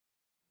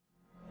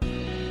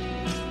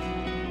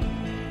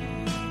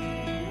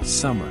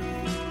Summer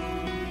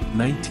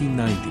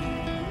 1990.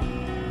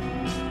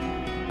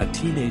 A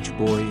teenage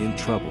boy in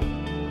trouble.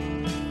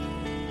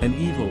 An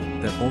evil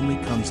that only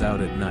comes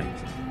out at night.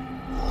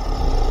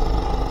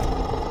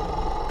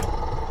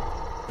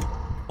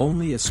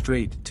 Only a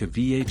straight-to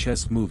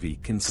VHS movie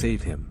can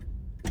save him.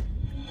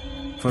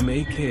 From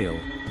A. Kale,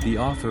 the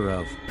author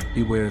of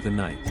Beware the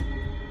Night.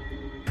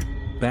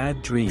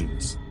 Bad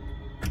Dreams.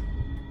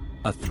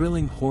 A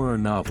thrilling horror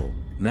novel,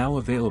 now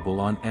available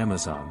on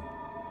Amazon.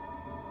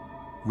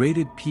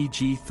 Rated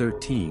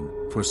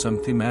PG-13, for some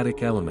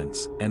thematic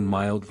elements and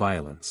mild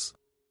violence.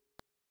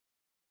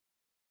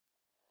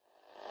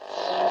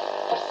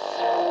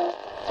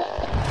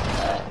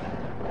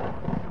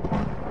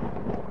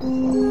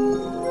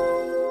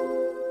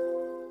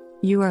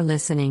 You are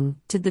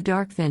listening to the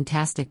Dark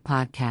Fantastic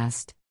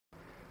Podcast.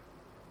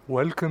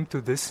 Welcome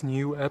to this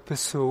new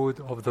episode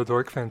of the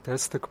Dark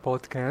Fantastic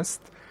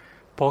Podcast,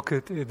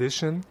 Pocket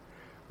Edition,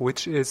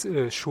 which is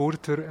a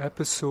shorter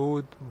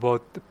episode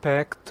but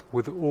packed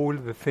with all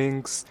the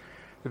things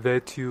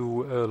that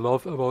you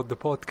love about the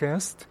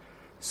podcast.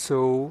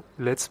 So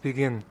let's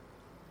begin.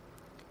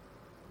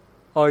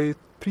 I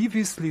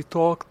previously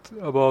talked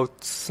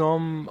about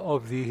some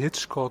of the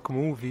Hitchcock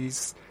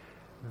movies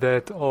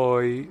that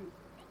I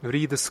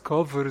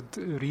rediscovered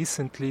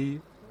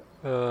recently,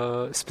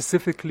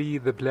 specifically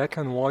the black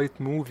and white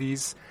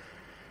movies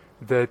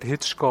that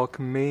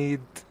Hitchcock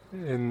made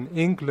in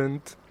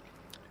England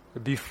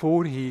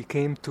before he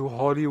came to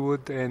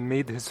Hollywood and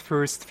made his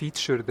first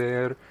feature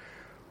there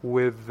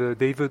with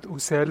David O.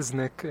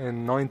 Selznick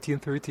in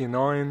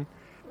 1939.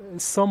 A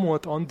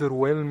somewhat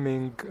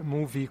underwhelming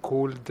movie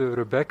called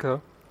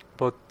Rebecca,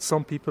 but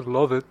some people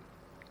love it.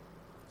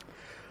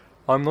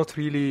 I'm not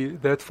really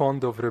that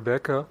fond of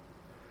Rebecca,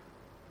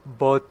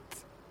 but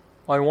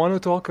I want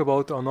to talk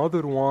about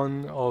another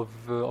one of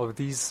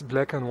these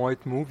black and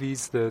white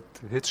movies that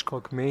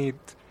Hitchcock made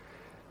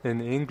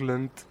in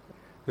England.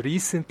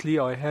 Recently,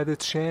 I had a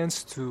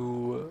chance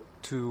to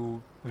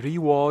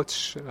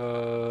rewatch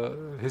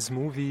his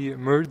movie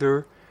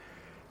Murder,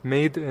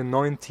 made in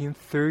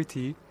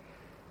 1930,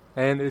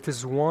 and it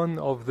is one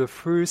of the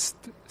first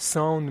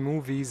sound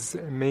movies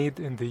made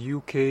in the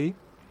UK.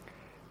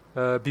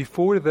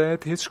 Before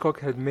that,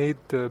 Hitchcock had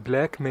made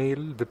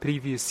Blackmail the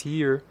previous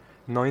year,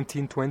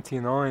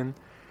 1929,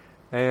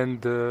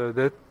 and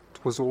that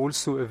was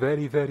also a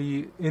very,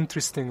 very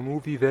interesting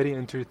movie, very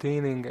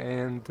entertaining,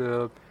 and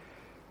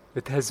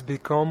it has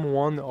become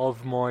one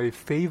of my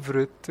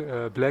favorite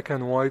black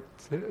and white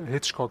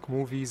Hitchcock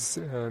movies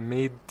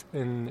made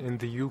in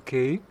the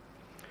UK.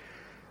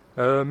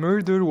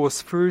 Murder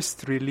was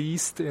first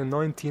released in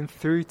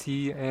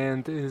 1930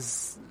 and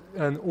is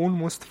an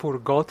almost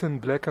forgotten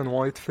black and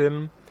white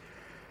film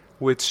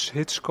which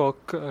Hitchcock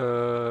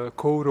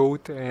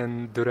co-wrote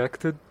and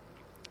directed.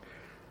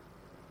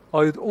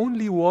 I'd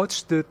only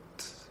watched it,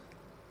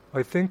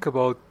 I think,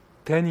 about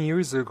 10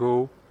 years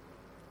ago,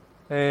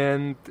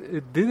 and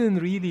it didn't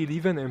really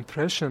leave an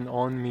impression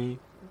on me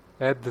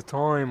at the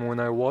time when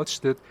I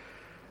watched it.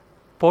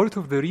 Part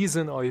of the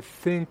reason, I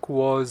think,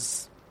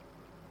 was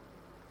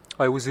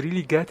I was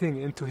really getting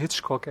into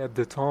Hitchcock at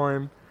the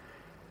time,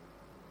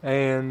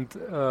 and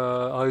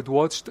I'd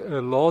watched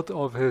a lot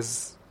of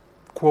his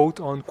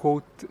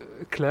quote-unquote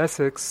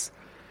classics,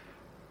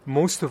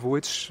 most of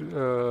which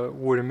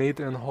were made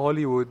in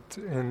Hollywood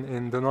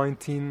in the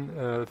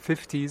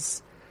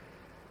 1950s.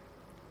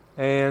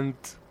 And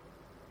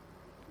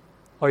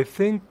I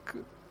think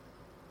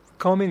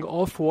coming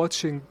off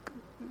watching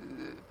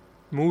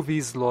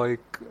movies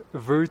like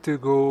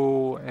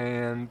Vertigo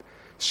and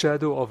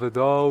Shadow of a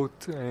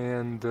Doubt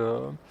and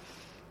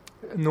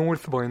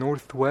North by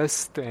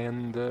Northwest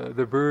and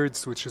The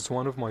Birds, which is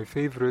one of my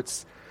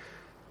favorites.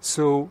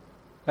 So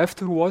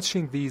after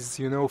watching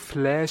these,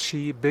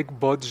 flashy,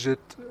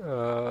 big-budget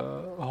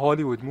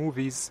Hollywood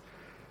movies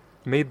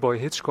made by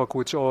Hitchcock,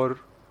 which are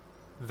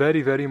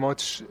very, very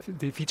much,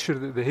 they feature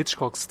the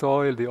Hitchcock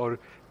style, they are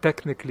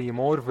technically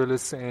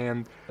marvelous,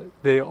 and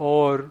they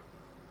are,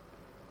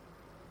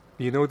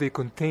 they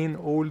contain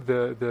all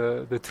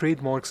the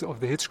trademarks of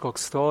the Hitchcock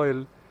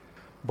style.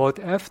 But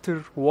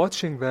after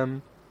watching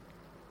them,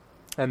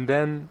 and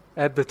then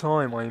at the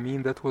time,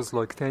 that was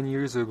like 10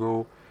 years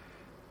ago,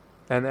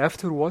 and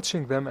after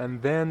watching them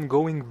and then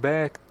going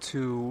back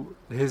to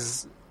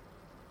his,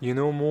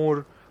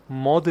 more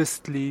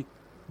modestly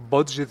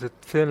budgeted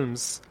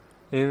films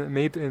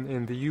made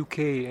in the UK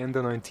in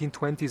the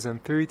 1920s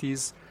and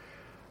 30s,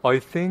 I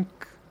think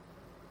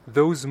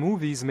those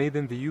movies made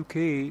in the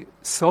UK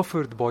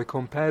suffered by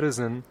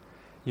comparison,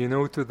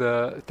 to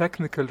the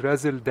technical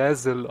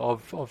razzle-dazzle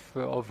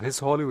of his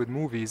Hollywood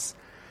movies.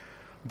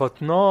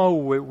 But now,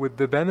 with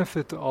the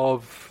benefit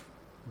of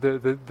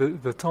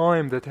the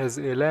time that has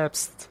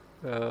elapsed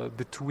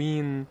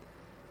between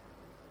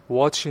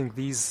watching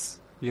these,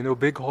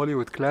 big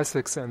Hollywood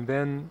classics and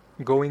then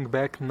going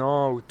back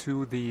now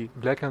to the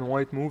black and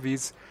white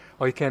movies,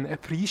 I can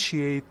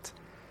appreciate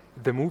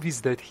the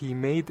movies that he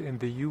made in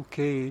the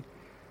UK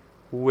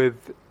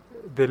with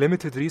the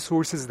limited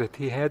resources that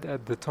he had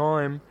at the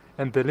time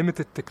and the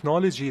limited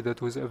technology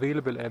that was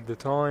available at the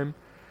time,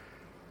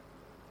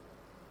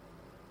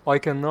 I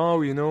can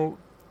now,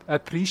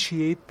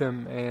 appreciate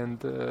them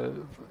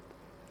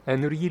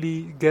and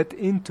really get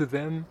into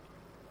them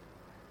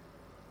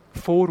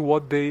for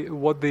what they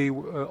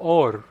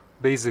are,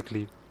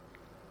 basically.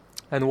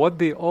 And what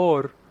they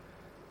are,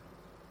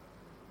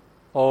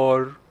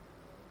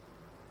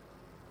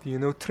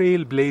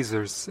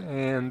 trailblazers,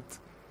 and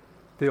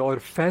they are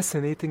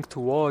fascinating to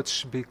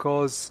watch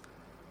because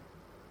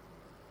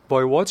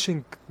by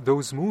watching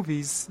those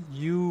movies,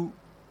 you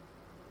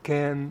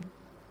can,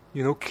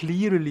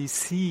 clearly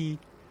see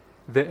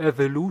the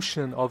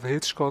evolution of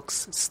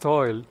Hitchcock's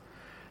style.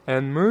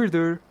 And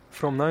Murder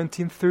from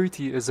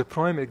 1930 is a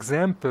prime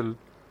example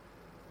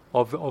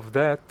of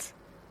that,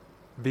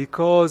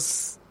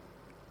 because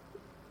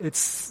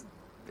it's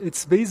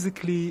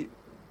basically,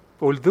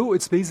 although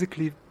it's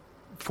basically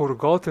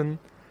forgotten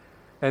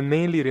and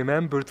mainly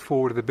remembered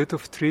for the bit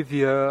of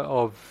trivia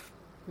of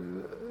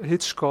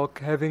Hitchcock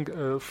having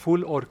a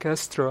full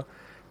orchestra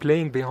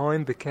playing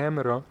behind the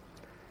camera,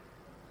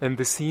 and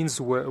the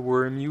scenes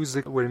where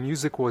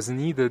music was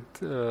needed,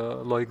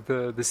 like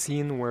the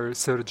scene where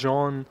Sir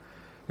John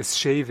is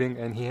shaving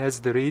and he has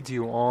the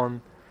radio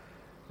on.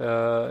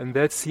 In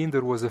that scene,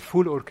 there was a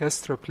full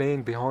orchestra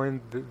playing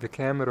behind the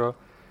camera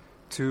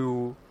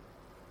to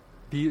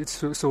be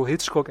so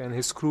Hitchcock and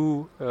his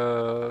crew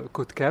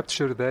could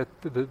capture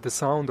the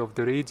sound of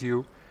the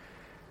radio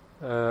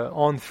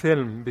on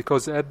film,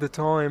 because at the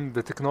time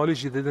the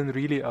technology didn't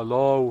really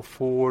allow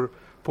for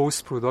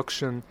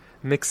post-production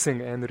mixing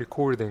and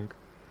recording.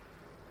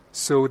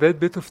 So that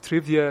bit of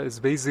trivia is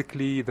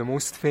basically the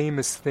most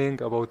famous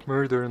thing about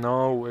Murder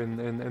now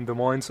in the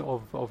minds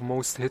of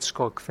most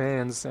Hitchcock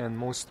fans and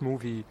most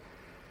movie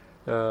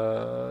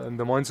in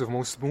the minds of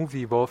most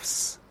movie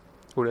buffs,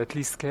 or at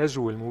least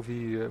casual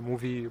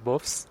movie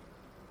buffs.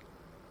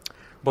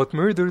 But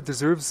Murder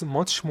deserves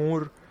much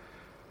more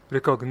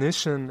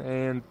recognition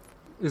and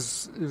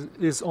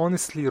is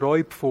honestly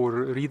ripe for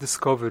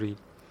rediscovery.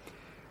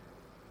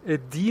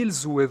 It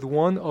deals with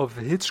one of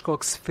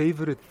Hitchcock's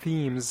favorite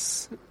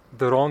themes,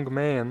 the wrong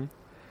man.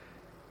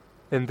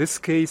 In this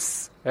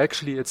case,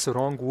 actually, it's a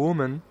wrong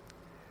woman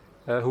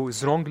who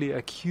is wrongly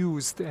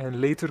accused and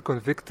later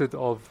convicted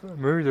of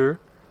murder.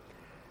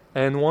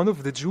 And one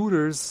of the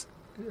jurors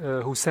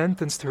who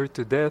sentenced her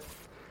to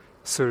death,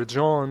 Sir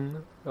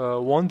John,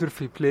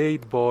 wonderfully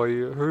played by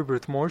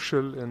Herbert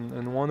Marshall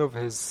in one of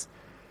his,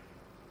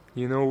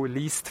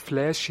 least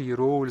flashy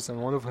roles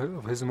and one of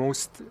his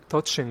most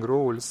touching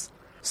roles.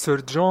 Sir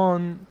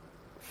John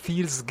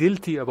feels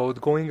guilty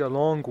about going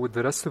along with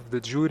the rest of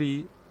the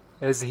jury,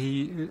 as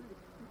he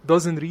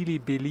doesn't really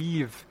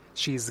believe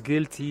she's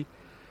guilty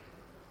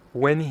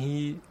when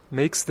he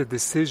makes the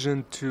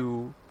decision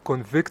to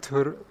convict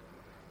her,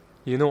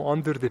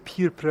 under the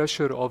peer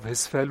pressure of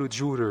his fellow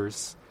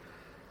jurors.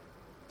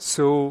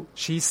 So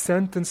she's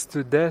sentenced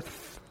to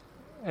death,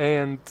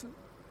 and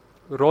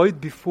right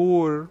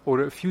before,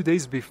 or a few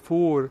days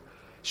before,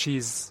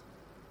 she's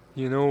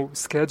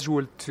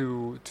scheduled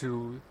to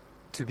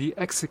be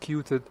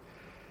executed,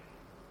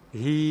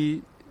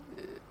 he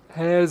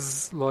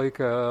has like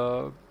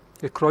a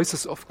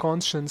crisis of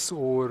conscience,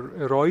 or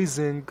a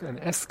rising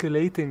and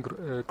escalating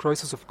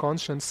crisis of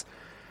conscience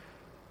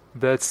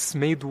that's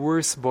made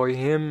worse by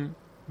him,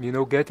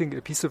 getting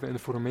a piece of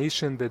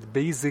information that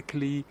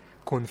basically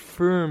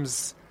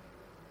confirms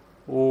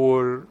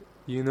or,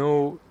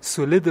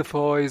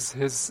 solidifies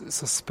his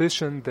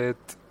suspicion that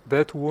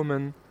that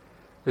woman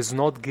is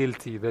not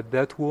guilty,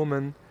 that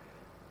woman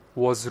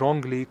was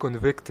wrongly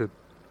convicted.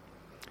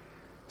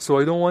 So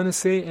I don't want to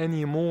say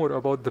any more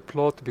about the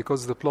plot,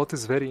 because the plot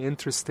is very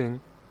interesting.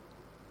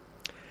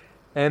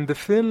 And the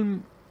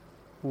film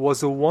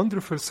was a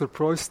wonderful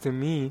surprise to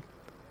me,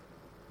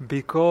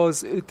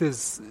 because it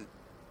is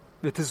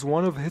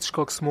one of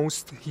Hitchcock's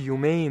most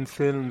humane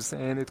films,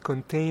 and it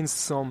contains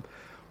some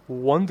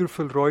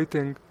wonderful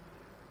writing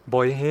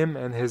by him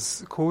and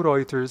his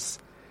co-writers,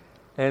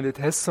 and it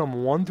has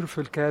some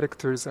wonderful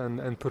characters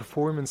and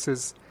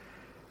performances.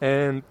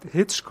 And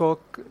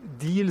Hitchcock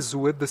deals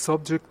with the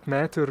subject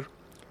matter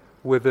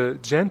with a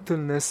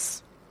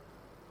gentleness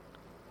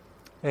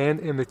and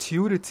a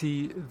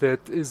maturity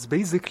that is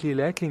basically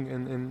lacking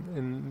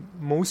in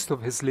most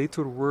of his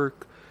later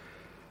work,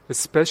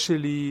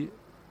 especially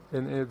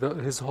in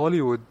his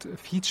Hollywood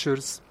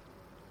features,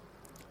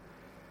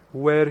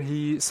 where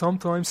he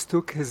sometimes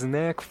took his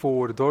knack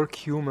for dark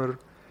humor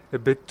a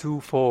bit too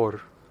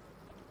far.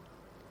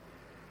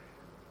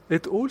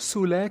 It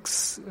also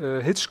lacks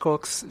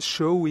Hitchcock's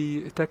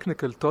showy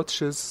technical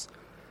touches,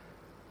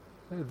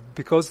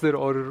 because there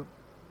are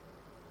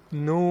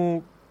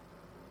no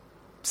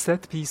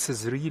set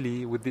pieces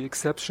really, with the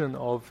exception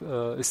of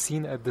a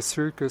scene at the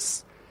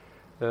circus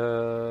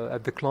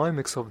at the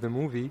climax of the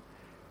movie,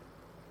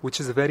 which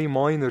is a very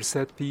minor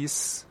set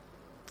piece.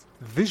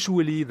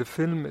 Visually, the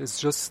film is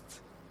just,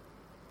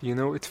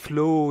 it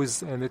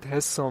flows, and it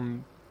has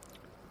some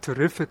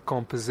terrific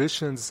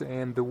compositions,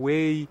 and the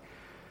way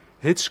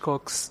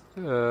Hitchcock's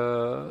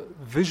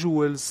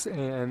visuals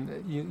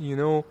and, you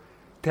know,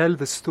 tell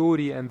the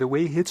story, and the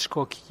way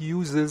Hitchcock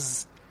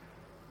uses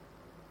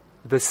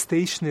the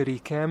stationary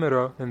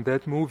camera in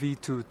that movie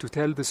to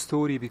tell the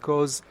story,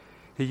 because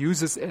he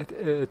uses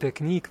a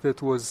technique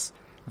that was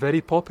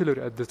very popular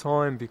at the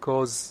time,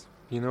 because,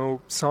 you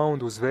know,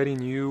 sound was very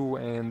new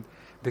and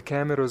the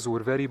cameras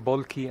were very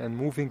bulky, and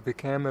moving the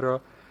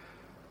camera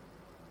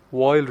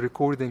while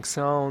recording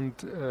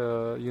sound,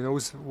 you know,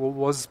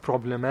 was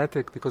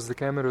problematic because the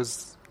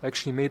cameras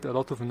actually made a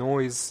lot of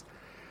noise.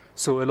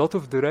 So a lot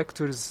of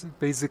directors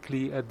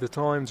basically at the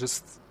time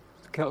just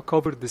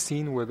covered the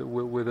scene with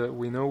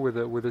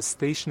a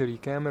stationary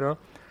camera.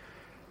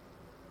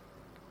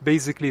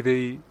 Basically,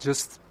 they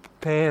just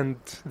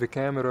panned the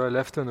camera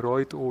left and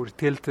right, or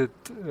tilted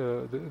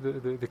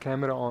the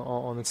camera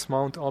on its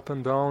mount up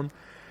and down.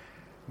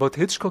 But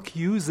Hitchcock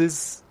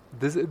uses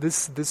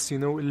this you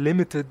know,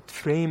 limited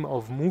frame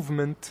of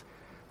movement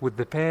with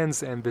the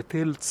pans and the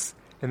tilts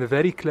in a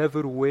very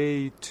clever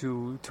way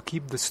to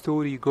keep the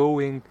story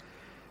going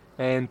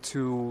and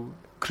to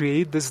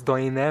create this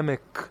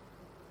dynamic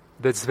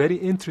that's very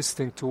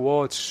interesting to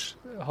watch.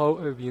 How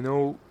you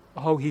know,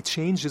 how he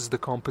changes the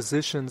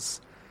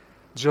compositions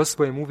just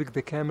by moving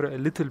the camera a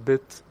little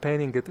bit,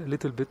 panning it a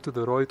little bit to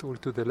the right or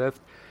to the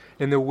left,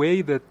 in a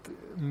way that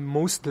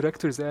most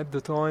directors at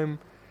the time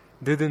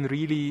didn't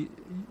really,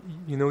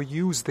 you know,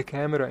 use the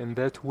camera in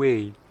that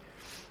way,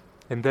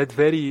 in that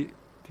very,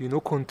 you know,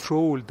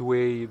 controlled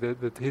way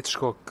that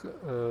Hitchcock,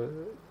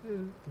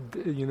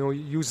 you know,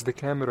 used the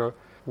camera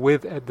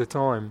with at the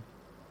time.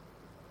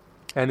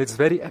 And it's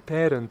very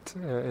apparent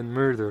in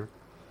Murder.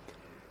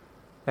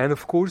 And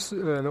of course,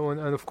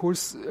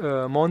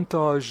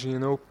 montage, you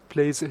know,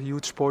 plays a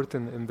huge part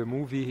in the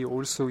movie. He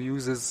also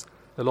uses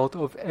a lot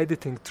of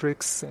editing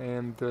tricks,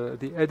 and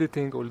the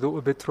editing, although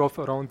a bit rough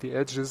around the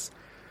edges,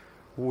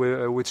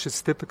 which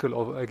is typical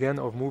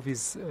of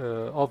movies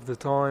of the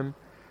time,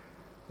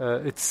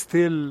 it's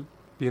still,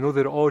 you know,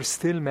 there are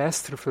still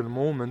masterful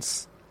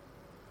moments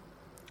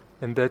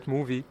in that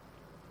movie.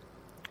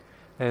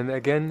 And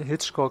again,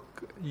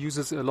 Hitchcock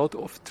uses a lot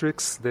of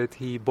tricks that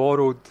he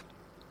borrowed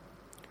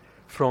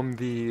from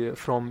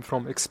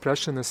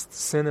expressionist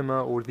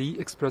cinema, or the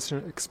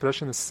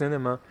expressionist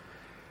cinema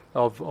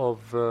of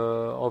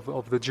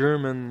the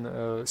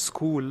German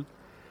school,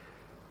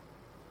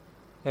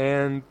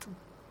 and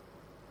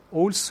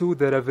also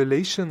the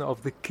revelation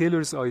of the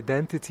killer's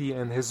identity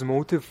and his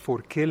motive for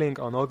killing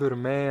another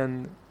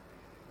man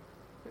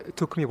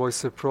took me by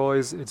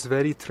surprise. It's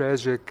very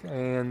tragic,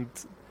 and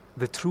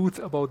the truth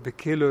about the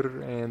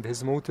killer and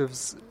his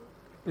motives,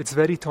 it's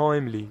very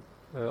timely.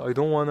 I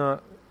don't want to,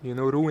 you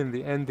know, ruin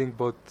the ending,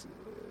 but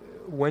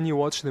when you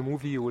watch the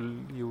movie,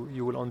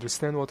 you will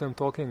understand what I'm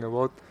talking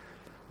about.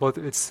 But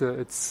it's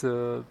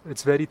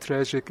very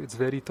tragic, it's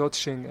very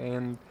touching,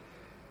 and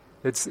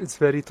it's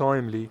very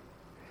timely.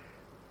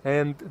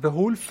 And the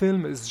whole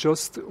film is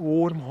just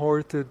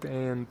warm-hearted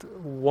and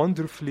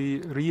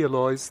wonderfully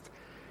realized.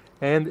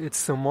 And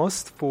it's a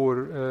must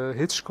for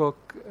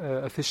Hitchcock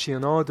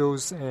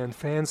aficionados and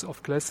fans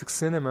of classic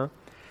cinema.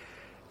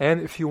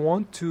 And if you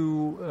want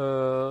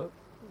to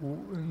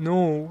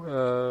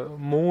know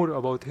more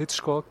about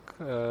Hitchcock,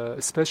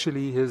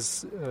 especially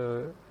his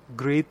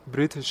great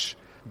British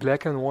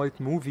black and white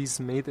movies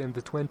made in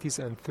the 20s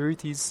and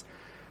 30s,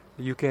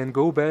 you can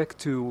go back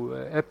to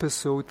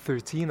episode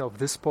 13 of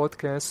this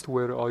podcast,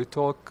 where I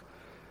talk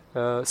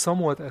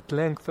somewhat at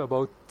length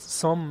about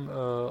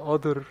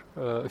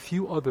a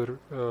few other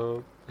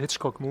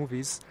Hitchcock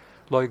movies,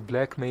 like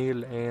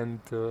Blackmail and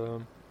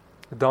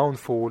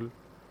Downfall,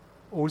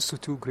 also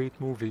two great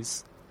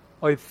movies.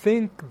 I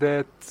think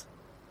that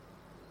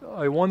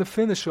I want to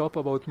finish up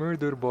about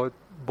Murder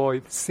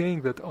by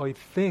saying that I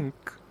think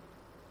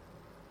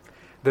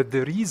that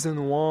the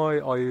reason why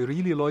I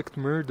really liked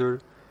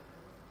Murder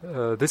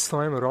this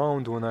time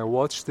around when I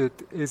watched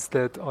it is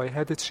that I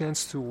had a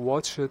chance to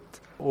watch a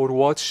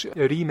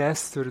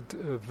remastered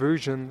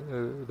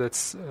version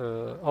that's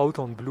out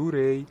on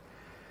Blu-ray.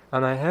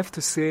 And I have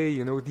to say,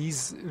 you know,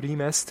 these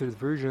remastered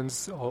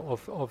versions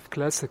of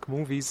classic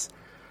movies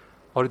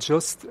are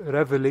just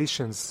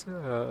revelations.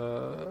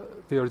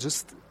 They are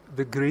just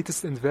the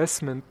greatest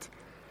investment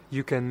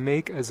you can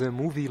make as a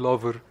movie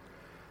lover,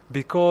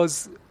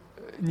 because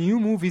new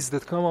movies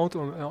that come out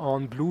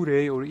on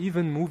Blu-ray, or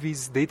even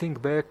movies dating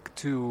back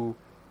to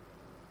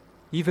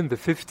even the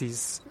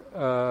 50s,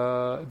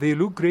 they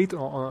look great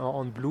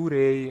on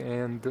Blu-ray,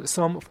 and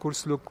some, of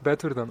course, look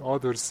better than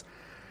others.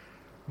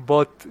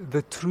 But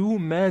the true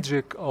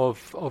magic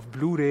of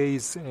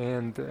Blu-rays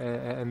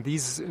and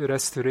these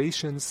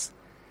restorations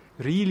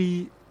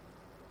really,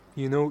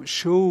 you know,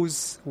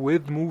 shows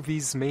with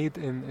movies made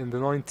in the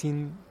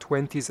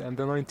 1920s and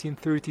the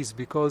 1930s,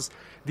 because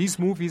these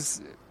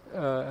movies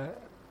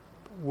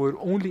were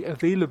only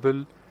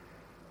available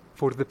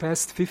for the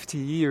past 50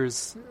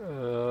 years,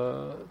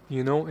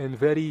 you know, in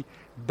very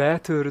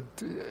battered,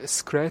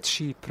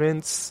 scratchy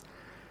prints.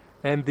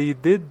 And they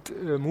did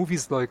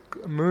movies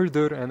like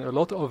Murder and a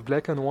lot of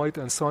black and white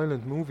and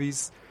silent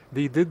movies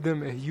they did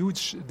them a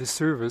huge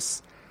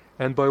disservice.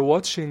 And by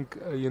watching,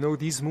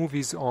 these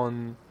movies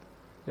on,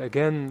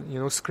 again,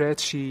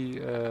 scratchy,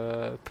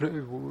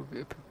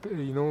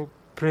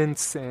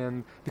 prints,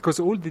 and because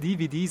all the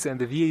DVDs and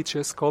the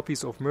VHS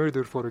copies of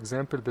Murder, for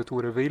example, that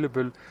were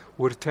available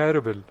were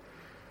terrible.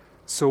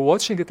 So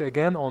watching it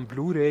again on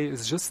Blu-ray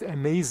is just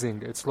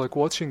amazing. It's like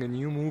watching a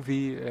new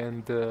movie,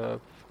 and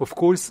of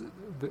course,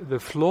 the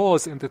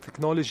flaws in the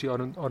technology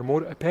are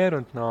more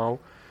apparent now,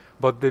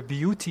 but the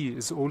beauty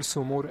is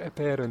also more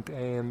apparent,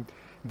 and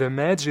the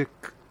magic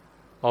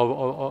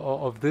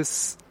of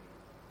this,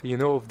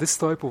 of this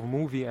type of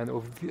movie and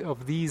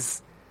of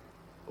these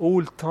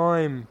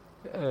old-time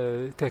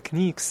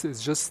techniques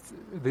is just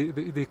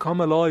they come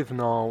alive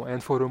now.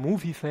 And for a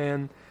movie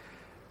fan,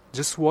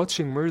 just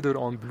watching Murder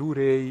on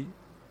Blu-ray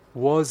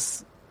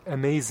was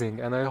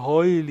amazing, and I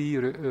highly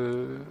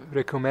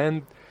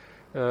recommend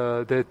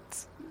that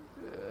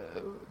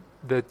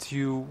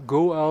you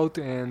go out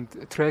and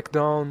track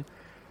down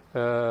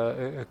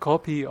a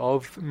copy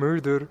of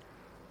Murder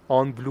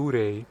on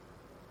Blu-ray.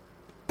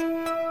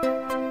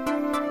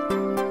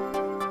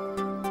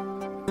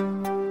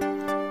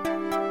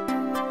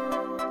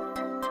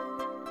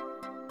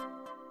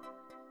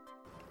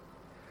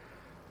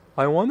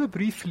 I want to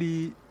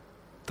briefly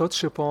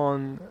touch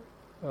upon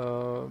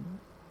a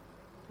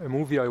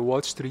movie I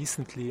watched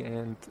recently,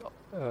 and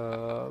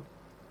I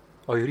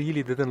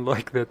really didn't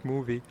like that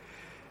movie.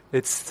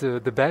 It's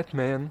The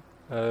Batman,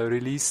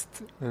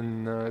 released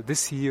in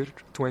this year,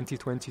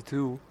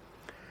 2022.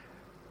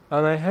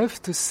 And I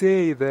have to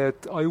say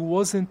that I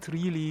wasn't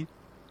really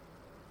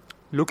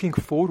looking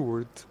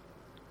forward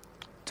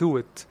to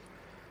it,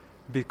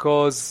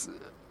 because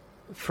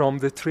from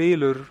the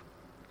trailer,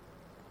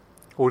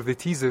 or the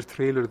teaser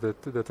trailer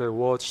that I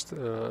watched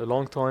a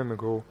long time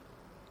ago,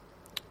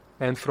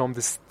 and from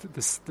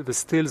the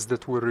stills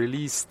that were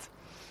released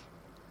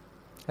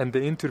and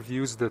the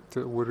interviews that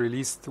were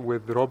released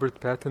with Robert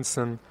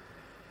Pattinson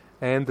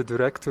and the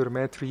director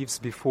Matt Reeves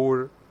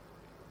before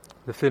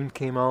the film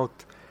came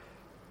out,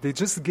 they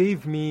just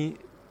gave me,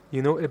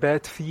 a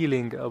bad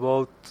feeling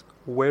about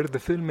where the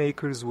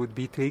filmmakers would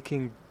be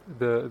taking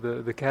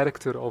the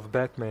character of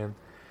Batman.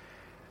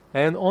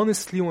 And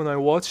honestly, when I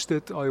watched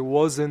it, I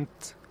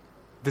wasn't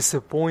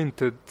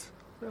disappointed,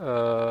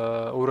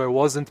 or I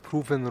wasn't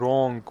proven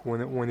wrong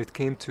when it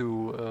came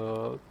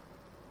to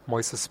my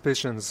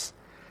suspicions.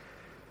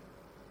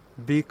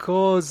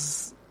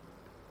 Because,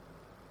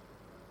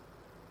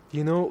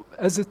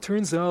 as it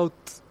turns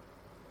out,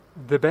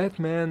 The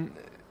Batman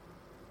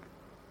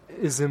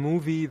is a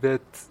movie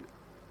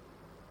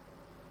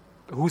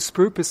whose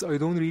purpose I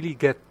don't really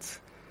get.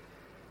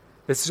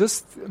 It's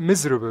just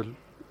miserable.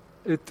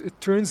 It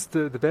turns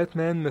the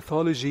Batman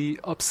mythology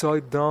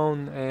upside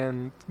down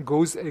and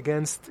goes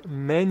against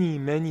many,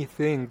 many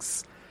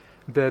things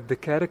that the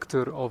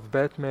character of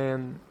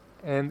Batman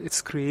and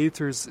its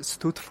creators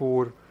stood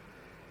for.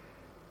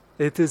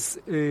 It is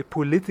a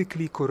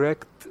politically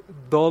correct,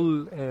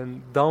 dull,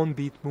 and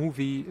downbeat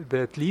movie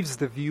that leaves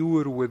the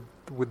viewer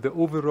with the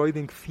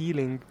overriding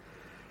feeling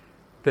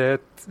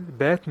that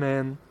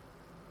Batman,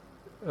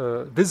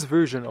 this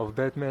version of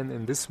Batman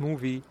in this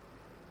movie,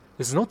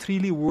 is not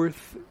really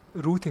worth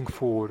rooting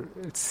for.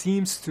 It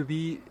seems to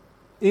be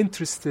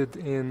interested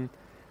in,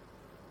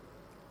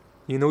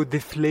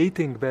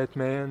 deflating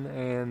Batman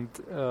and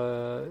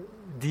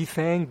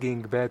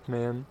defanging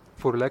Batman,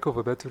 for lack of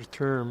a better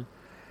term.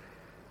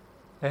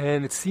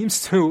 And it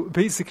seems to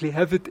basically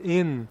have it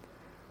in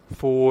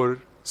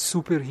for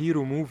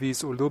superhero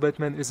movies, although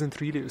Batman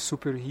isn't really a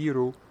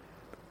superhero.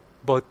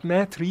 But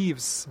Matt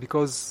Reeves,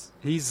 because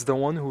he's the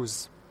one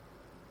who's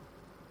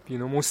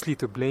mostly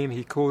to blame.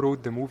 He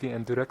co-wrote the movie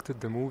and directed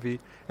the movie,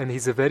 and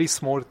he's a very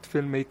smart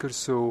filmmaker,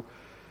 so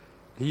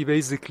he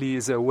basically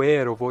is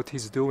aware of what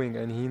he's doing,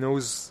 and he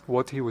knows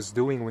what he was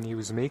doing when he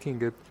was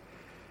making it.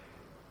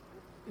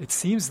 It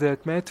seems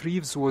that Matt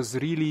Reeves was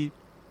really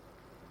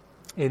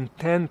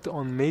intent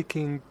on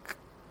making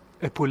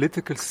a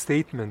political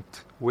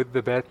statement with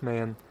the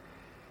Batman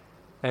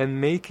and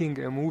making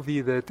a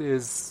movie that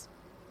is,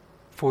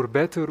 for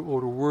better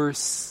or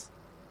worse,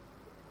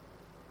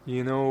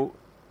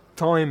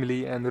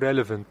 timely and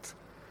relevant,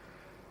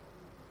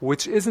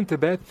 which isn't a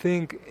bad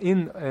thing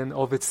in and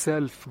of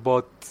itself,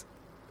 but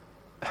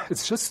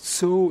it's just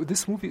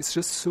this movie is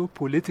just so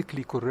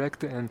politically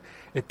correct, and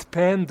it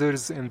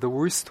panders in the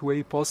worst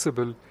way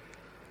possible.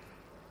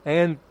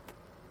 And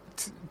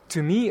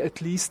to me,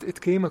 at least,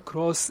 it came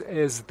across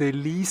as the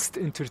least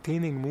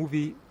entertaining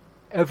movie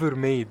ever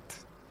made.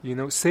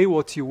 Say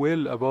what you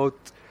will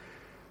about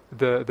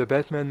the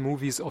Batman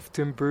movies of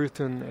Tim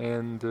Burton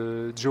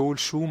and Joel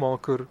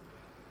Schumacher,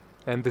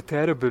 and the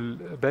terrible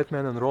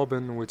Batman and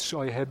Robin, which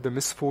I had the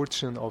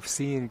misfortune of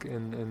seeing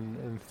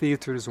in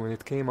theaters when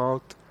it came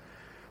out.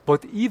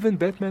 But even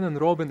Batman and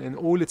Robin, in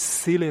all its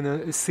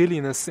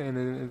silliness and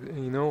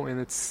in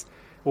its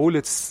all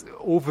its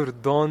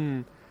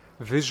overdone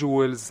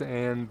visuals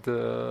and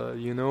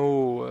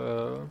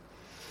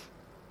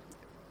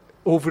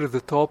over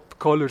the top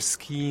color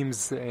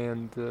schemes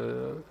and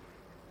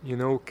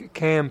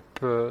camp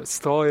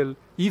style.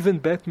 Even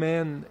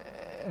Batman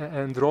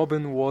and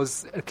Robin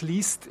was at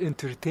least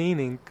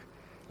entertaining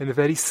in a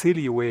very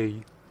silly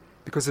way,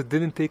 because it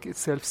didn't take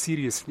itself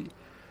seriously.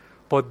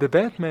 But the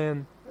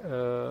Batman,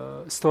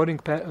 starring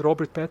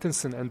Robert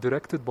Pattinson and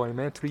directed by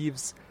Matt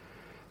Reeves,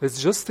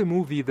 is just a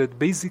movie that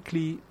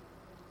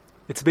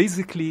it's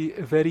basically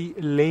a very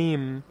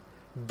lame,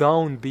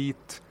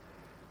 downbeat,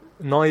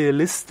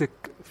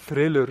 nihilistic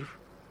thriller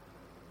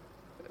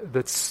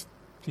that's,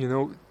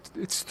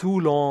 it's too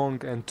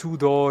long and too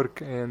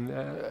dark, and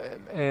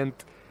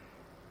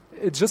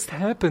it just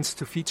happens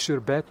to feature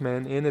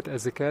Batman in it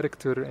as a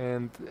character,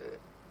 and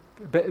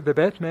the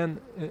Batman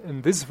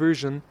in this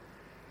version,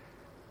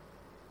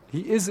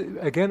 he is,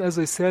 again, as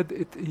I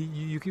said,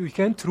 you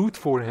can't root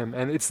for him,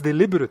 and it's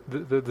deliberate.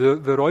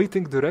 The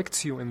writing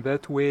directs you in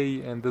that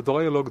way, and the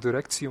dialogue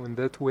directs you in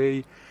that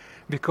way,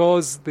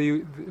 because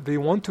they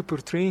want to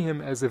portray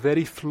him as a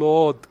very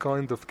flawed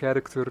kind of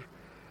character,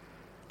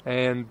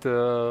 and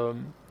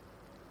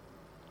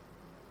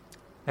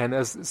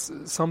as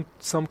some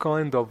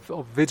kind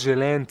of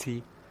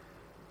vigilante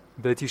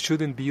that you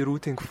shouldn't be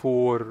rooting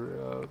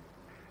for.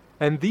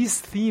 And these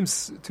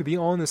themes, to be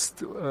honest,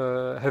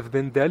 have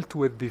been dealt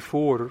with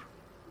before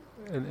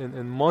in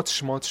a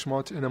much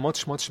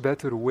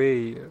better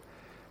way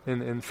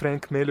in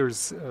Frank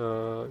Miller's,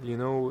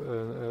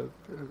 the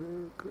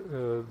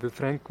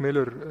Frank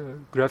Miller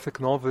graphic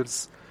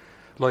novels,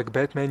 like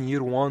Batman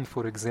Year One,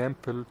 for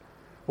example,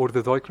 or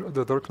the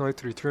Dark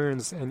Knight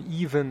Returns, and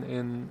even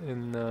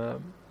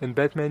in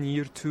Batman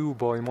Year Two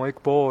by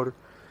Mike Barr.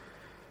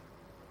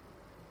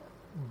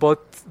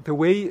 But the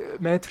way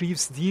Matt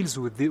Reeves deals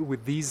with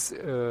these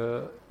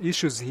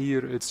issues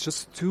here, it's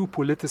just too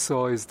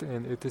politicized,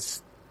 and it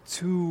is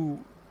too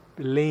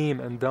lame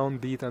and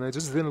downbeat, and I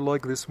just didn't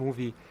like this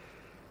movie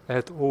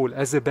at all.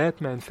 As a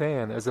Batman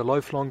fan, as a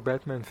lifelong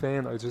Batman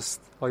fan, I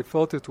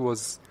thought it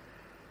was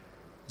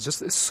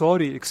just a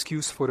sorry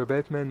excuse for a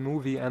Batman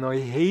movie, and I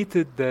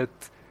hated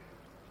that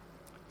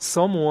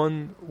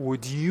someone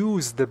would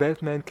use the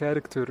Batman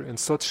character in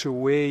such a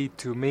way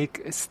to make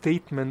a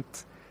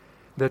statement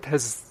that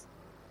has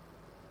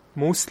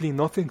mostly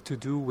nothing to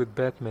do with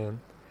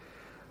Batman.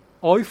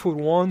 I, for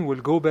one,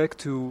 will go back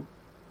to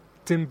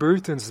Tim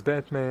Burton's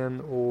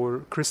Batman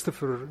or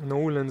Christopher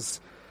Nolan's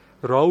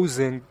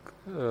rousing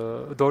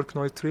Dark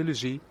Knight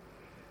trilogy,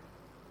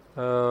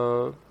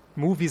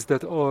 movies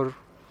that are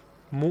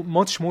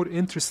much more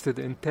interested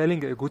in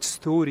telling a good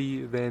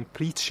story than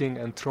preaching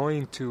and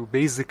trying to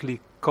basically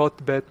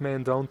cut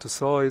Batman down to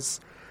size.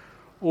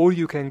 Or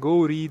you can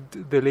go read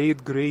the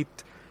late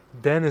great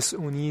Dennis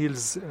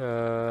O'Neill's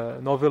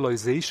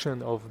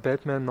novelization of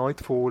Batman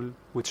Nightfall,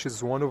 which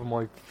is one of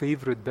my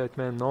favorite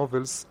Batman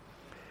novels.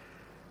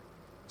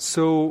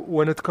 So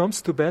when it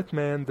comes to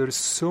Batman, there's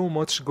so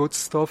much good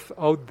stuff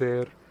out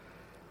there,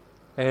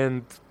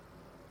 and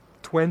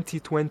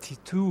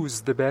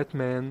 2022's The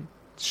Batman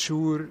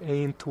sure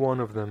ain't one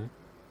of them.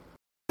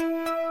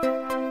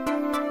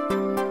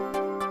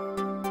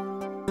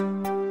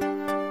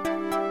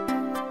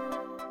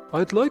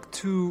 I'd like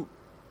to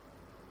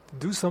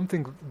do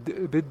something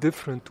a bit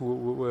different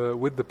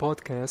with the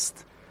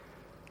podcast,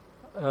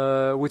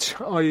 which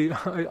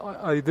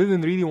I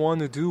didn't really want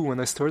to do when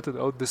I started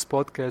out this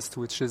podcast,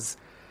 which is,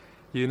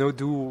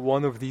 do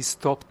one of these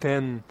top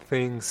 10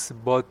 things.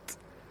 But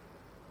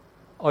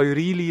I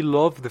really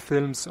love the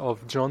films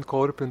of John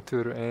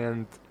Carpenter,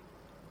 and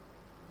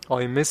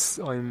I miss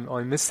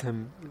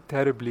him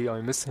terribly.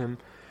 I miss him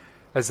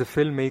as a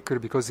filmmaker,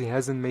 because he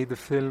hasn't made a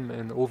film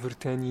in over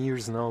 10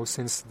 years now,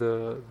 since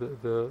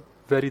the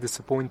very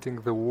disappointing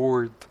The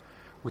Ward,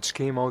 which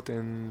came out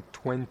in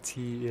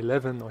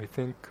 2011, I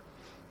think.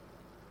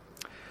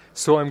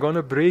 So I'm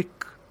gonna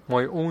break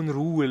my own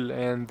rule,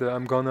 and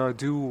I'm gonna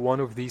do one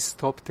of these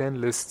top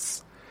 10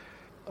 lists.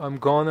 I'm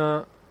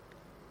gonna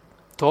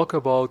talk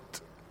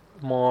about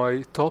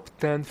my top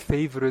 10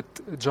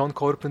 favorite John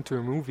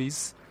Carpenter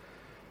movies.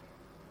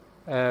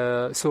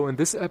 So in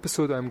this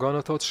episode, I'm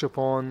gonna touch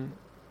upon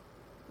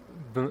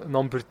the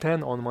number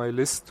 10 on my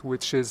list,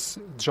 which is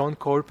John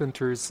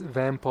Carpenter's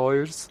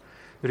Vampires,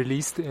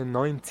 released in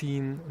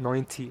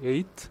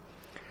 1998.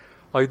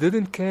 I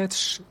didn't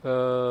catch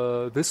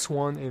this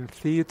one in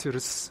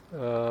theaters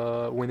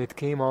when it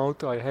came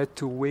out. I had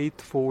to wait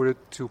for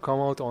it to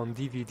come out on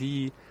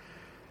DVD,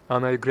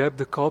 and I grabbed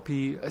the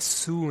copy as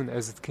soon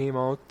as it came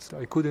out.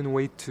 I couldn't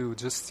wait to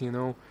just,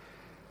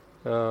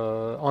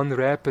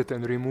 unwrap it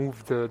and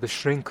remove the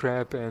shrink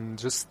wrap and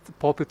just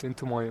pop it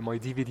into my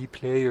DVD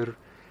player.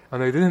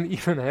 And I didn't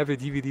even have a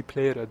DVD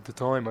player at the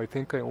time. I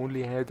think I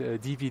only had a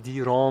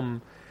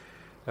DVD-ROM,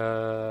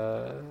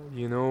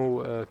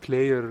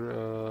 player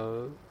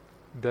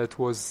that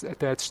was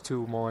attached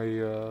to my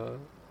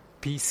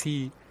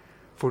PC,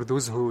 for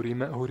those who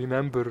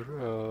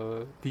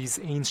remember these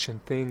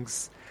ancient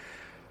things.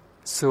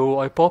 So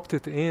I popped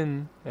it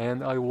in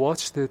and I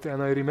watched it,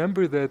 and I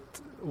remember that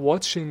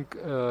watching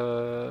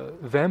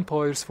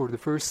Vampires for the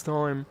first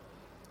time,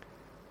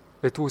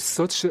 it was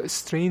such a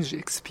strange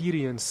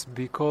experience,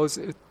 because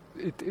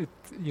it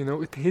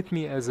it hit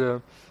me as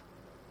a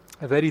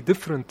very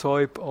different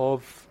type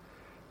of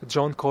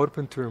John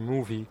Carpenter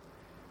movie,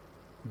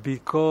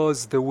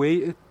 because the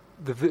way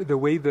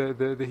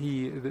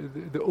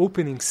the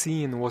opening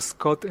scene was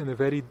cut in a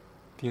very,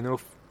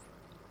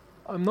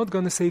 I'm not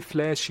gonna say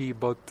flashy,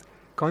 but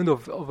kind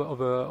of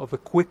a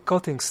quick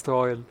cutting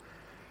style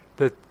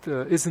that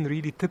isn't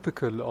really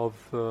typical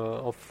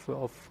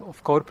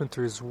of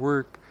Carpenter's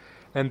work.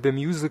 And the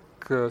music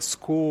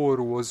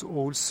score was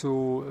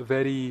also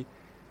very,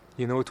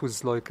 it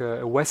was like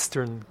a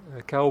Western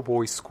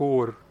cowboy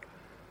score,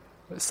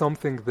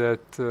 something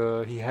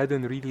that he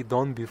hadn't really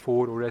done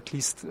before, or at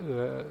least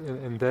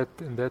in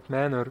that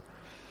manner.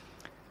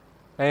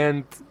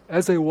 And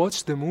as I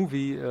watched the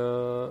movie,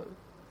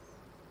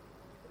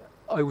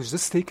 I was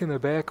just taken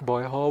aback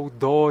by how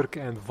dark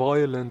and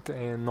violent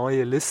and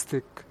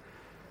nihilistic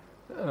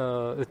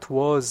it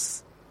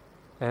was,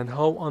 and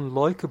how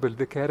unlikable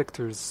the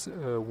characters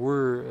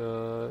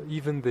were,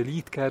 even the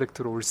lead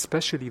character, or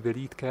especially the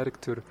lead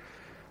character,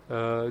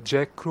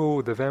 Jack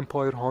Crow, the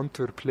vampire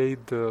hunter,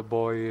 played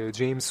by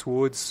James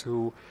Woods,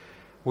 who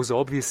was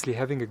obviously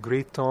having a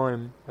great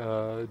time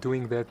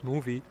doing that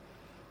movie.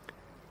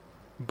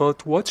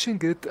 But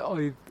watching it,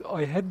 I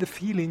had the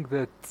feeling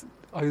that,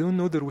 I don't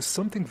know, there was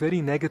something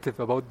very negative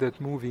about that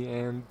movie.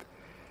 And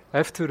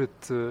after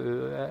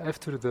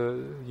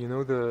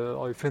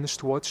I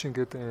finished watching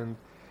it, and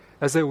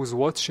as I was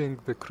watching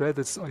the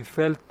credits, I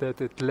felt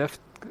that it left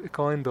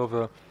kind of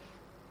a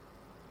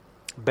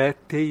bad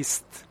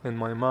taste in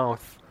my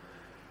mouth.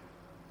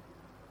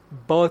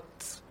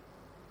 But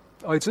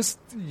I just,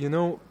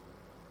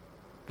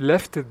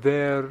 left it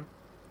there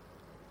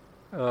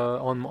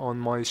on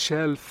my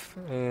shelf,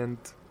 and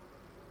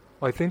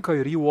I think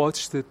I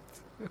rewatched it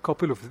a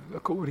couple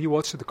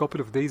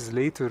of days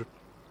later,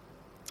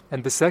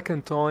 and the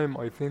second time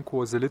I think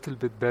was a little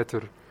bit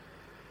better.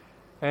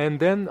 And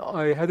then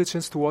I had a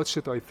chance to watch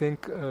it, I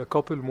think, a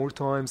couple more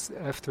times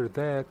after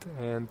that,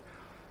 and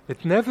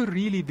it never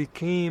really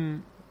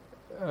became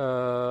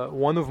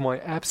one of my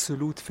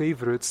absolute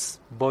favorites.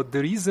 But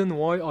the reason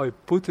why I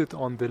put it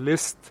on the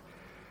list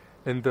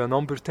in the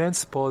number 10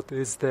 spot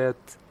is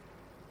that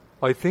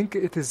I think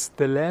it is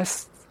the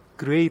last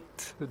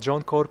great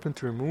John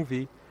Carpenter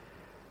movie,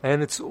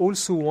 and it's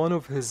also one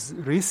of his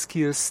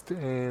riskiest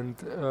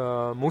and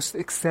most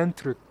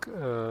eccentric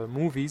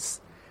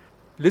movies.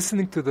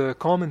 Listening to the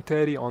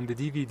commentary on the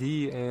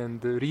DVD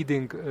and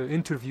reading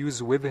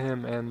interviews with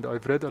him, and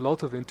I've read a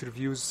lot of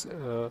interviews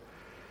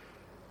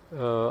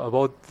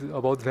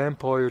about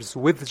vampires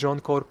with John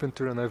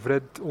Carpenter, and I've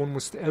read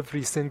almost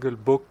every single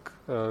book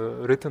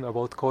written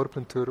about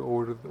Carpenter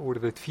or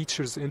that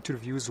features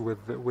interviews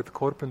with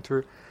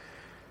Carpenter.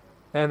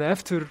 And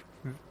after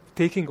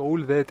taking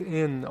all that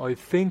in, I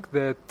think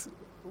that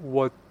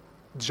what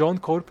John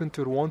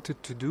Carpenter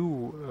wanted to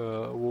do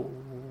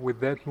with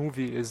that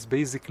movie is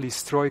basically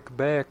strike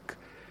back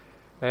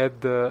at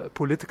the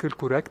political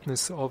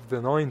correctness of the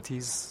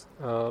 90s,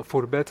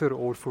 for better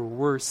or for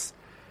worse.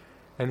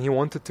 And he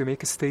wanted to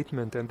make a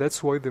statement, and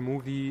that's why the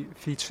movie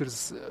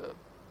features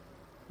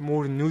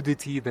more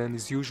nudity than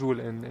is usual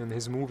in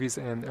his movies,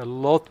 and a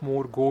lot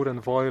more gore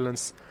and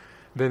violence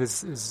than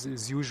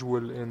is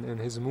usual in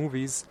his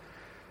movies.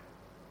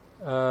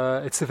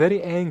 It's a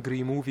very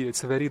angry movie,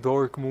 it's a very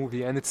dark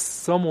movie, and it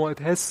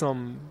has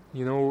some,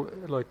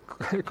 like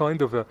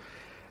kind of a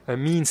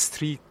mean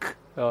streak,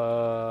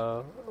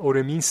 or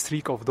a mean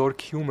streak of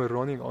dark humor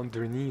running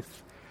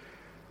underneath.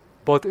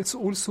 But it's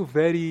also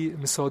very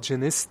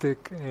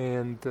misogynistic,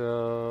 and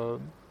the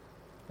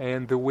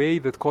way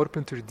that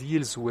Carpenter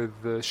deals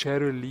with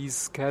Sheryl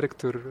Lee's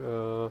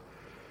character,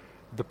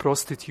 the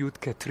prostitute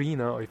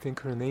Katrina, I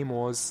think her name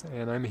was,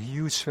 and I'm a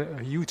huge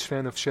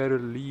fan of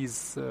Sheryl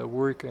Lee's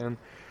work, and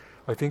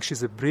I think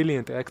she's a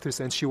brilliant actress,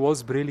 and she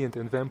was brilliant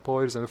in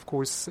Vampires, and of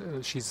course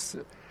she's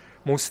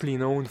mostly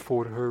known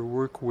for her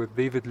work with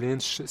David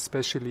Lynch,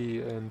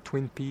 especially in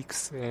Twin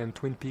Peaks and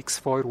Twin Peaks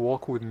Fire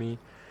Walk With Me.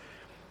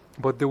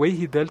 But the way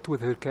he dealt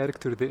with her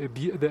character, the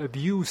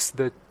abuse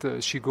that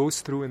she goes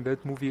through in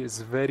that movie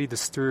is very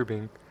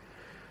disturbing.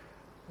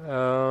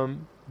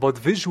 But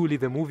visually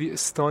the movie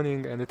is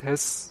stunning, and it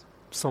has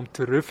some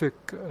terrific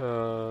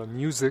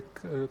music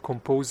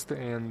composed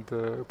and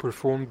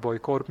performed by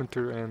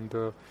Carpenter, and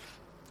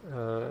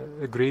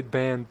a great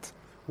band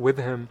with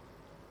him.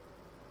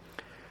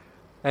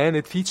 And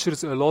it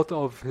features a lot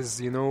of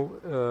his,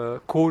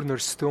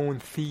 cornerstone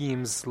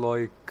themes,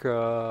 like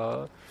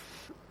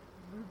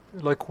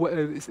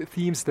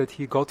themes that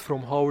he got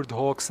from Howard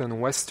Hawks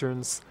and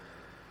Westerns,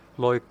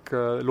 like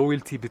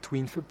loyalty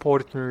between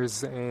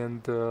partners,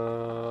 and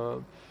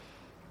the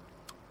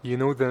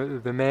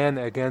man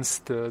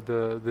against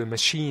the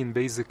machine,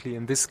 basically.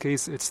 In this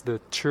case, it's the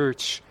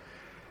church.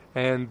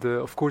 And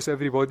of course,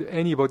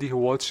 anybody who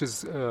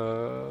watches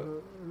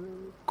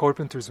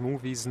Carpenter's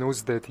movies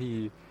knows that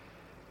he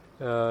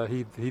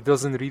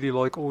doesn't really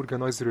like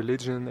organized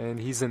religion, and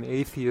he's an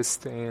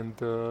atheist, and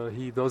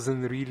he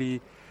doesn't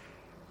really.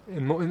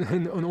 In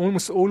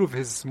almost all of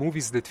his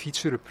movies that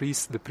feature a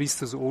priest, the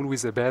priest is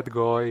always a bad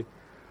guy,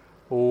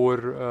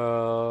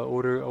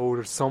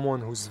 or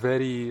someone who's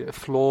very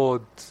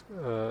flawed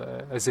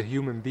as a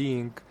human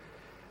being,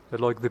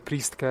 like the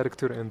priest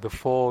character in The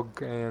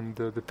Fog, and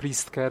the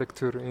priest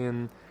character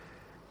in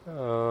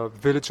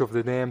Village of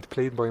the Damned,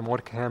 played by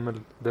Mark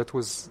Hamill. That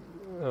was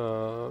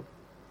a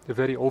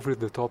very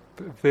over-the-top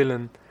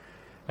villain.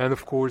 And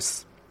of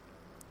course,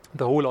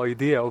 the whole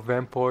idea of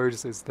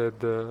vampires is that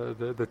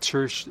the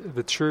church,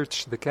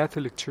 the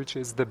Catholic Church,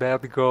 is the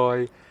bad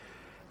guy,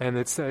 and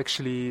it's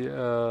actually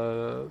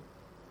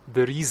the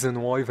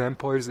reason why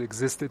vampires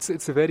exist.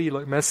 It's a very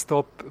messed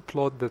up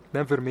plot that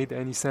never made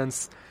any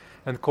sense,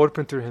 and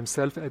Carpenter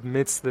himself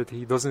admits that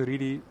he doesn't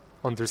really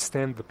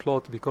understand the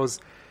plot because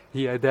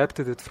he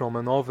adapted it from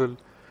a novel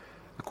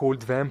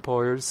called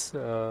Vampires.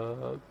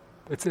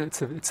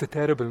 It's a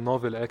terrible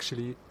novel,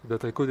 actually,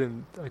 that I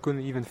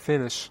couldn't even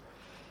finish.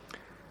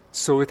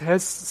 So it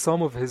has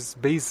some of his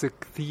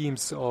basic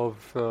themes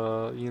of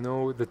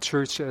the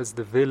church as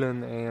the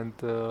villain, and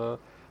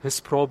his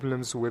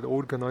problems with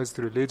organized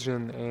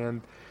religion,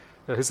 and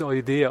his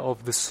idea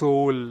of the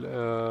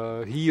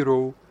sole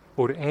hero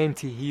or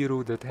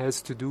anti-hero that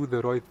has to do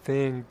the right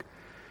thing.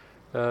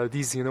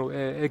 These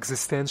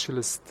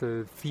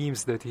existentialist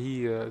themes that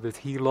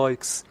he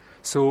likes.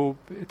 So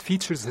it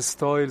features his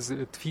styles.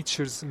 It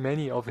features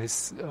many of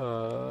his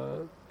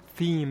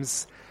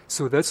themes.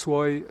 So that's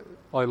why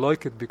I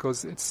like it,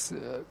 because it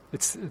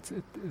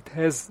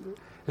has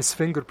his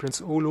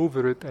fingerprints all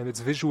over it, and it's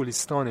visually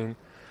stunning.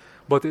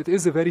 But it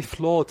is a very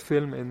flawed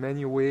film in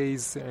many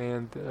ways,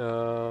 and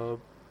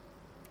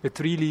it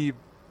really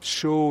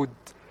showed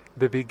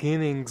the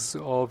beginnings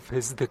of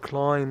his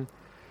decline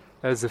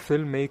as a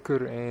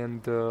filmmaker,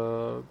 and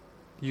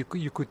you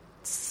could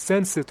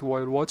sense it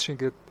while watching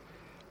it,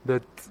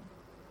 that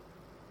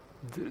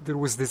there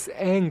was this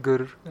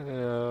anger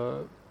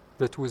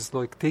that was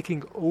like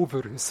taking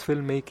over his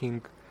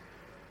filmmaking.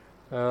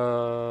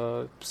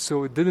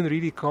 So it didn't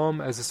really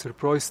come as a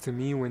surprise to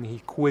me when he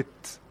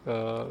quit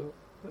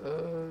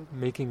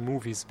making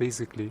movies,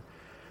 basically.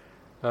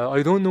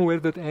 I don't know where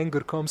that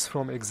anger comes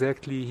from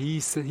exactly. He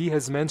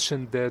has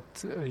mentioned that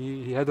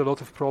he had a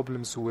lot of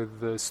problems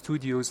with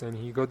studios, and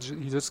he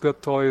just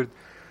got tired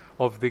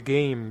of the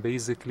game,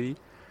 basically.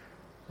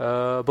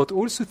 But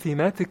also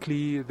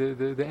thematically,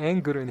 the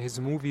anger in his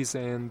movies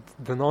and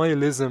the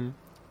nihilism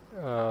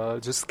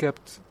just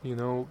kept,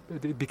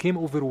 it became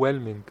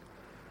overwhelming,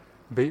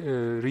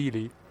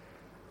 really.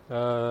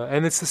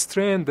 And it's a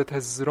strand that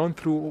has run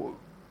through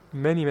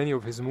many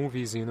of his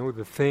movies,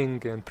 The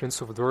Thing and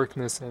Prince of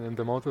Darkness and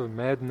The Mouth of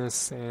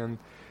Madness, and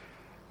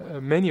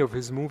many of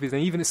his movies,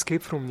 and even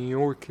Escape from New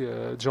York.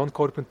 John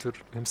Carpenter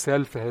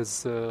himself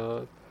has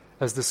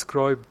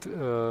described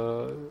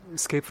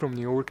Escape from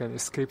New York and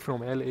Escape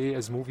from L.A.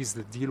 as movies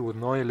that deal with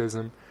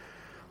nihilism,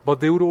 but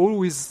they were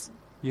always,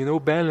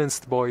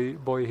 balanced by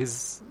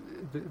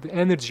the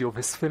energy of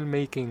his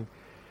filmmaking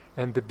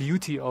and the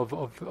beauty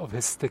of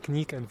his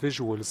technique and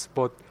visuals.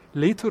 But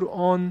later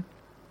on,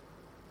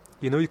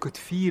 you could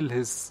feel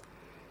his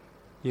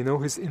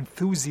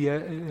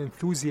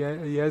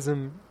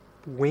enthusiasm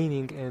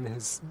waning, and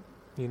his,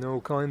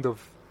 kind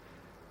of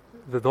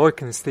the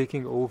darkness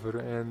taking over.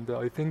 And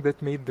I think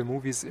that made the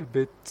movies a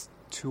bit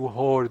too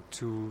hard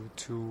to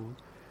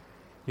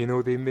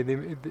they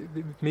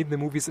made the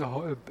movies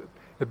a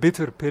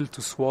bitter pill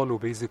to swallow,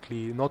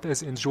 basically, not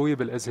as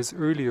enjoyable as his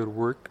earlier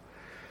work.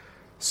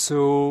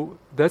 So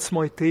that's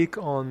my take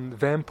on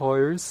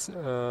Vampires,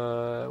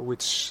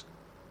 which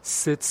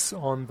sits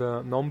on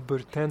the number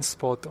 10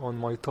 spot on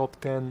my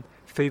top 10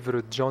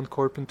 favorite John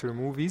Carpenter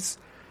movies.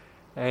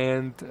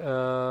 And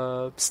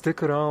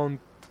stick around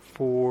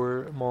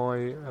for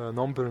my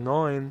number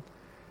 9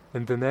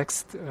 in the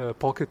next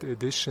pocket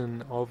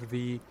edition of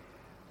the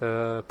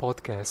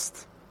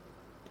podcast.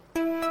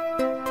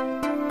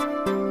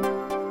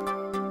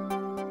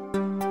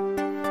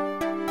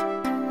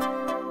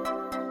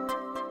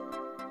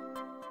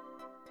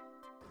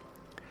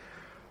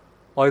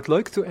 I'd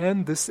like to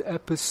end this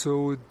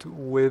episode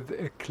with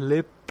a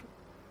clip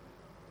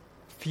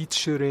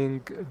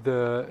featuring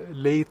the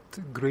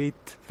late,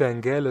 great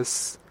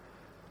Vangelis,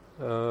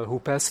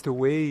 who passed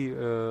away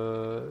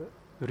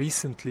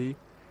recently.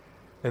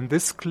 In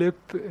this clip,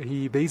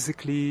 he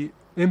basically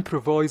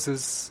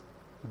improvises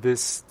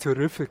this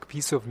terrific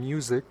piece of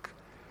music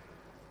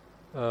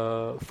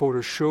for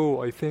a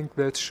show. I think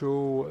that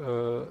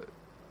show,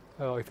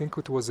 I think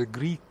it was a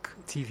Greek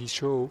TV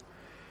show.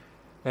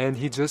 And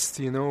he just,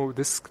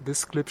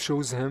 this clip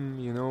shows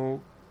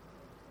him,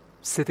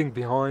 sitting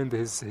behind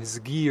his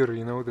gear,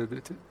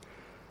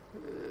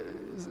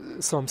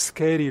 some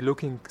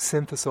scary-looking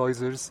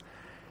synthesizers,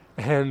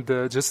 and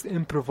just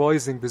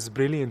improvising this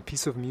brilliant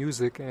piece of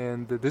music.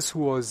 And this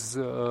was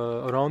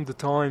around the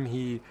time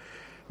he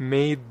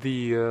made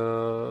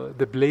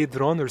the Blade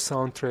Runner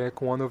soundtrack,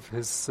 one of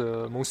his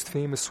most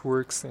famous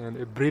works, and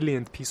a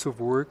brilliant piece of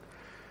work.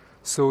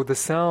 So the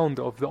sound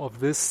of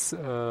this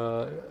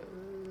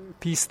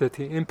piece that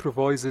he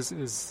improvises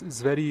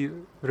is very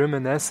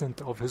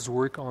reminiscent of his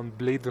work on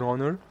Blade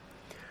Runner.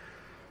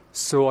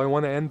 So I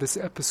want to end this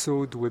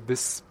episode with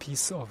this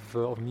piece of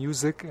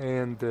music,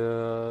 and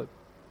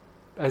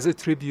as a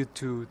tribute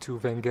to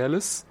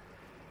Vangelis.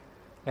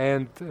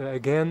 And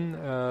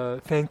again,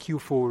 thank you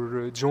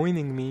for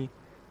joining me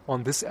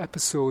on this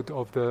episode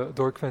of the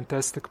Dark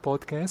Fantastic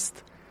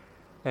podcast,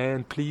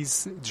 and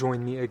please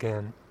join me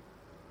again.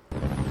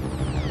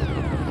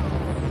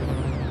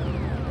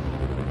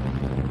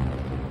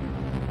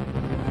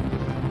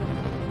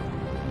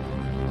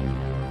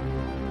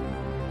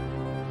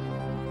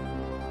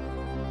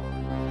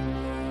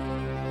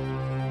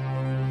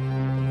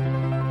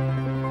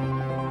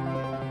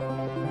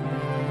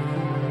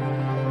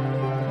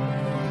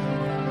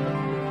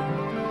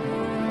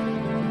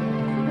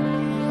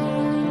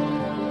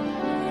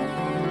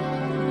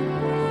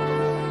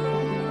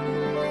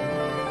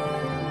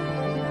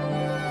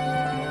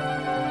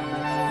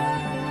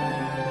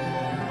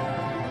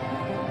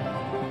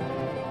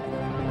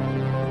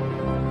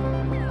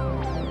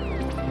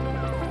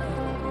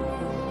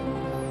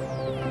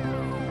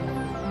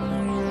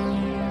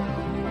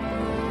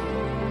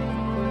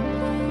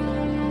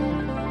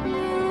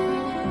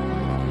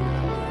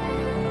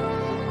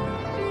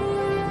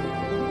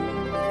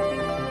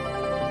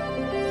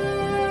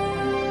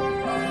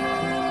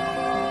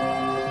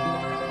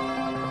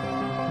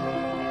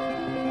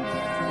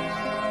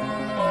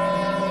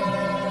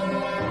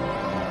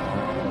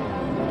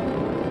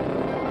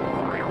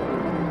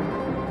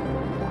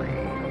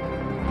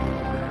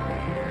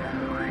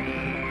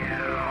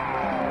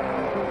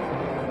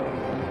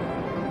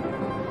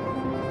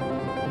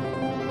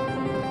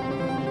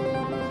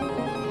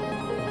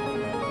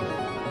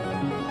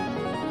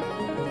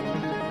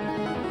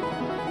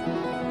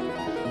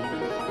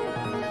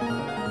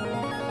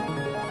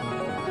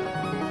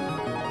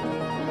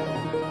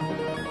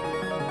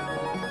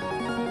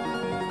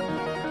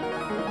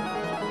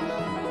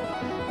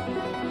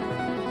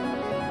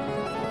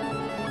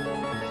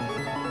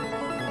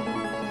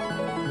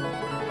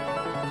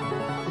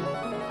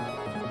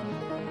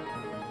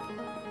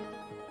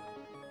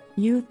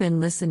 You've been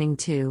listening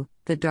to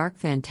the Dark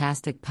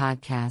Fantastic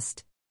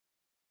Podcast.